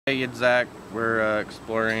Hey, it's Zach. We're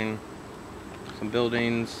exploring some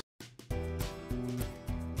buildings.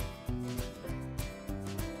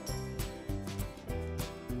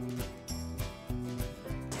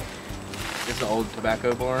 It's an old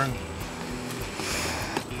tobacco barn.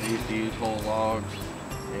 They used to use whole logs,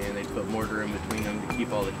 and they put mortar in between them to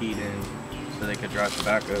keep all the heat in so they could dry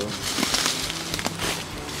tobacco.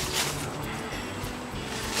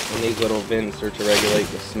 And these little vents are to regulate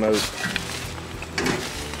the smoke.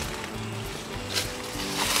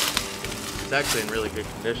 It's actually in really good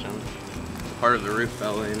condition. Part of the roof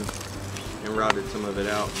fell in and rotted some of it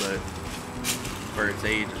out, but for its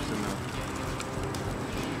age, it's in the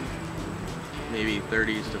maybe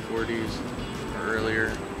 30s to 40s or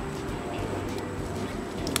earlier.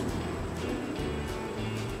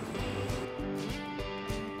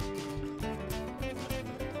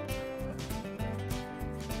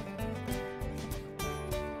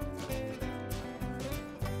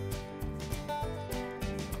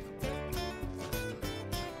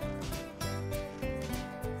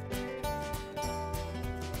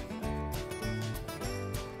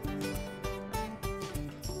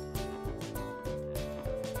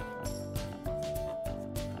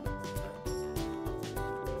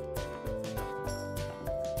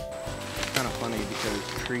 Kind of funny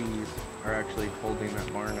because trees are actually holding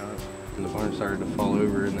that barn up, and the barn started to fall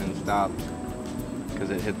over and then stopped because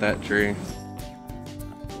it hit that tree.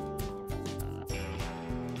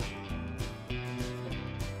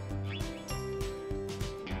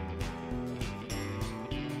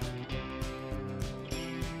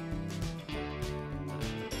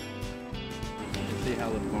 See how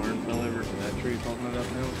the barn fell over, so that tree's holding it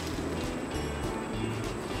up now?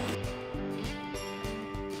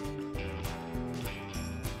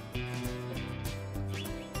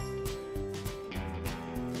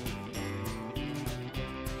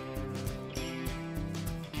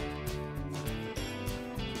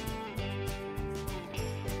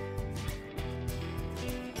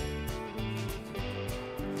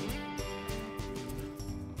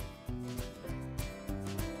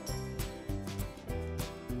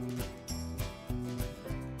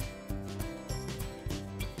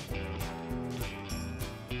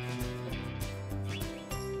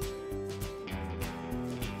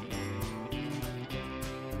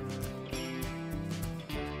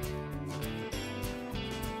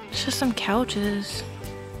 It's just some couches.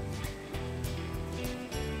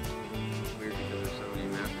 Weird because there's so many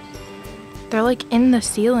mattresses. They're like in the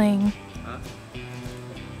ceiling. Huh?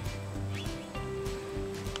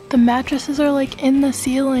 The mattresses are like in the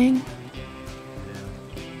ceiling.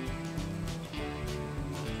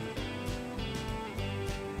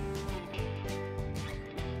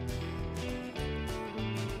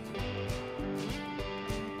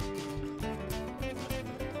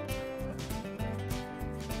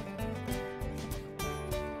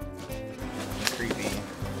 Creepy.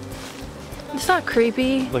 It's not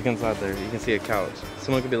creepy. Look inside there. You can see a couch.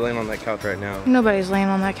 Someone could be laying on that couch right now. Nobody's laying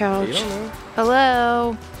on that couch. You don't know.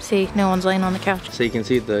 Hello? See, no one's laying on the couch. So you can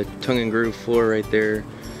see the tongue and groove floor right there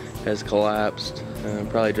has collapsed,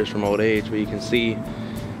 probably just from old age, but you can see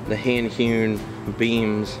the hand-hewn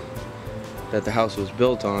beams that the house was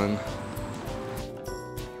built on.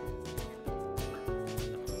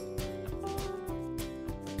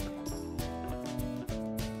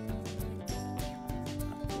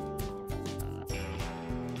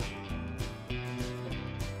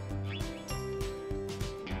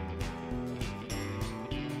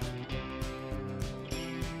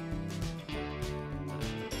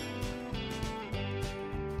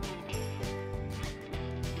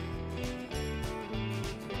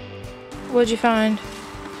 What'd you find?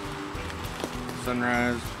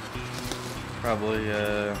 Sunrise, probably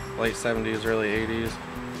late 70s, early 80s.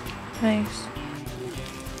 Nice.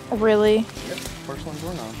 Really? Yep, porcelain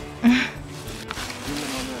doorknob.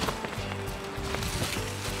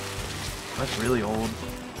 That's really old.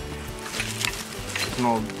 It's an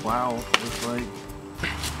old plow, looks like.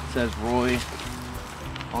 It says Roy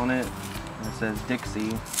on it, and it says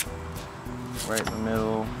Dixie right in the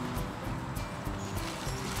middle.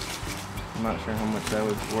 I'm not sure how much that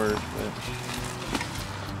would be worth,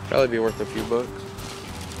 but probably be worth a few bucks.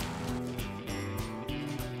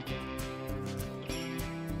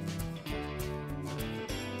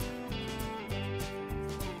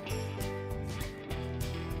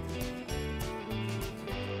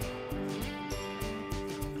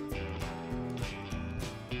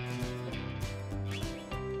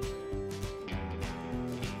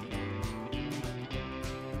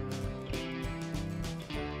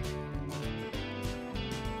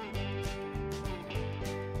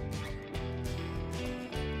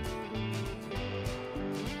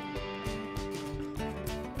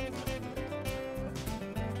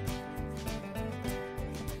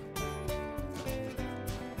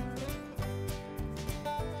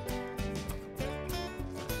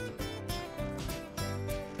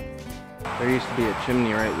 There used to be a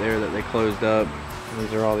chimney right there that they closed up.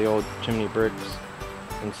 These are all the old chimney bricks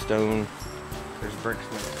and stone. There's bricks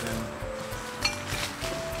mixed in.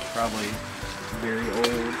 Probably very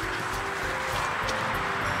old.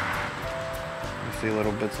 You see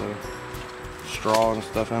little bits of straw and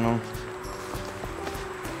stuff in them.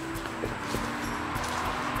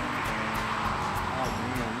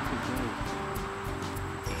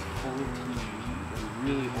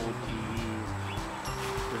 Really old TVs.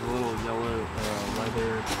 There's a little yellow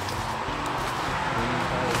leather things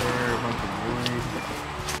out there, a bunch of wood.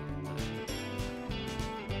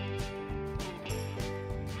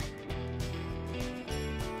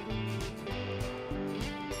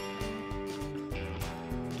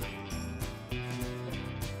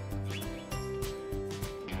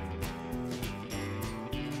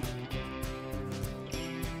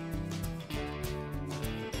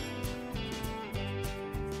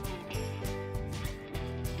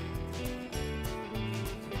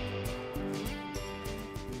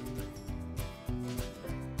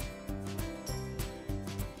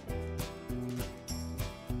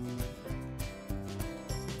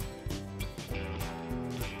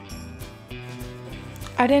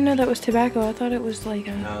 I didn't know that was tobacco. I thought it was like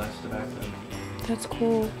a... No, that's tobacco. That's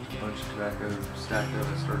cool. A bunch of tobacco stacked up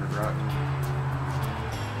and started rotting.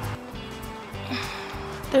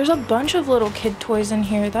 There's a bunch of little kid toys in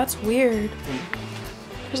here. That's weird.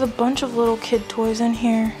 There's a bunch of little kid toys in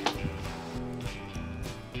here.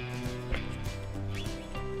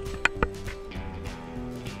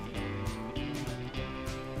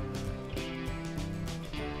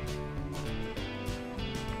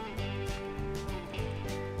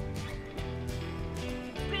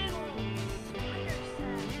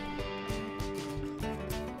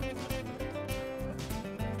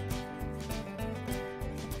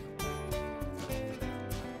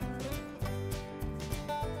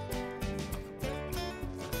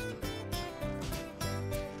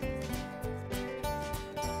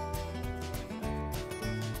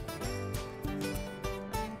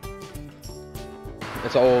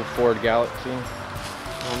 It's an old Ford Galaxie. I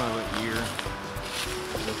don't know what year.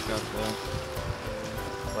 It's got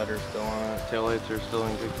the letters still on it. Taillights are still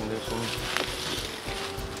in good condition.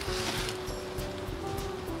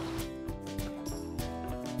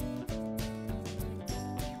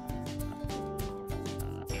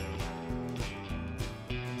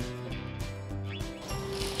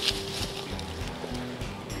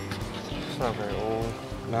 It's not very old.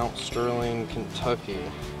 Mount Sterling, Kentucky.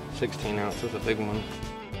 16 ounce, that's a big one.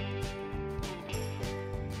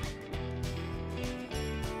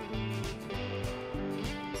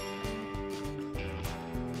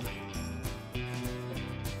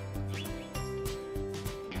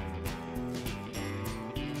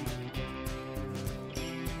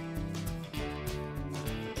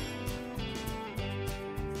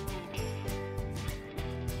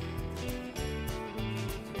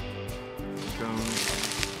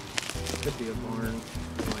 Could be a barn,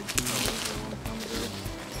 like probably a long time ago.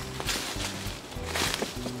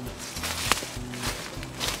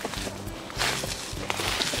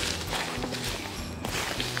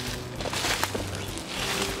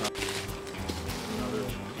 Another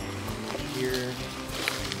one here,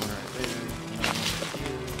 one right there, another one here.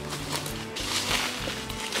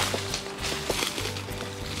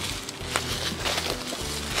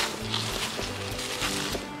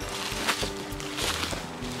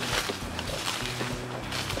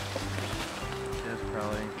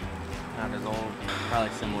 Probably not as old,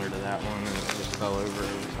 probably similar to that one, and it just fell over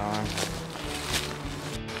time.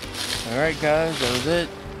 Alright guys, that was it.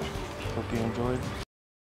 Hope you enjoyed.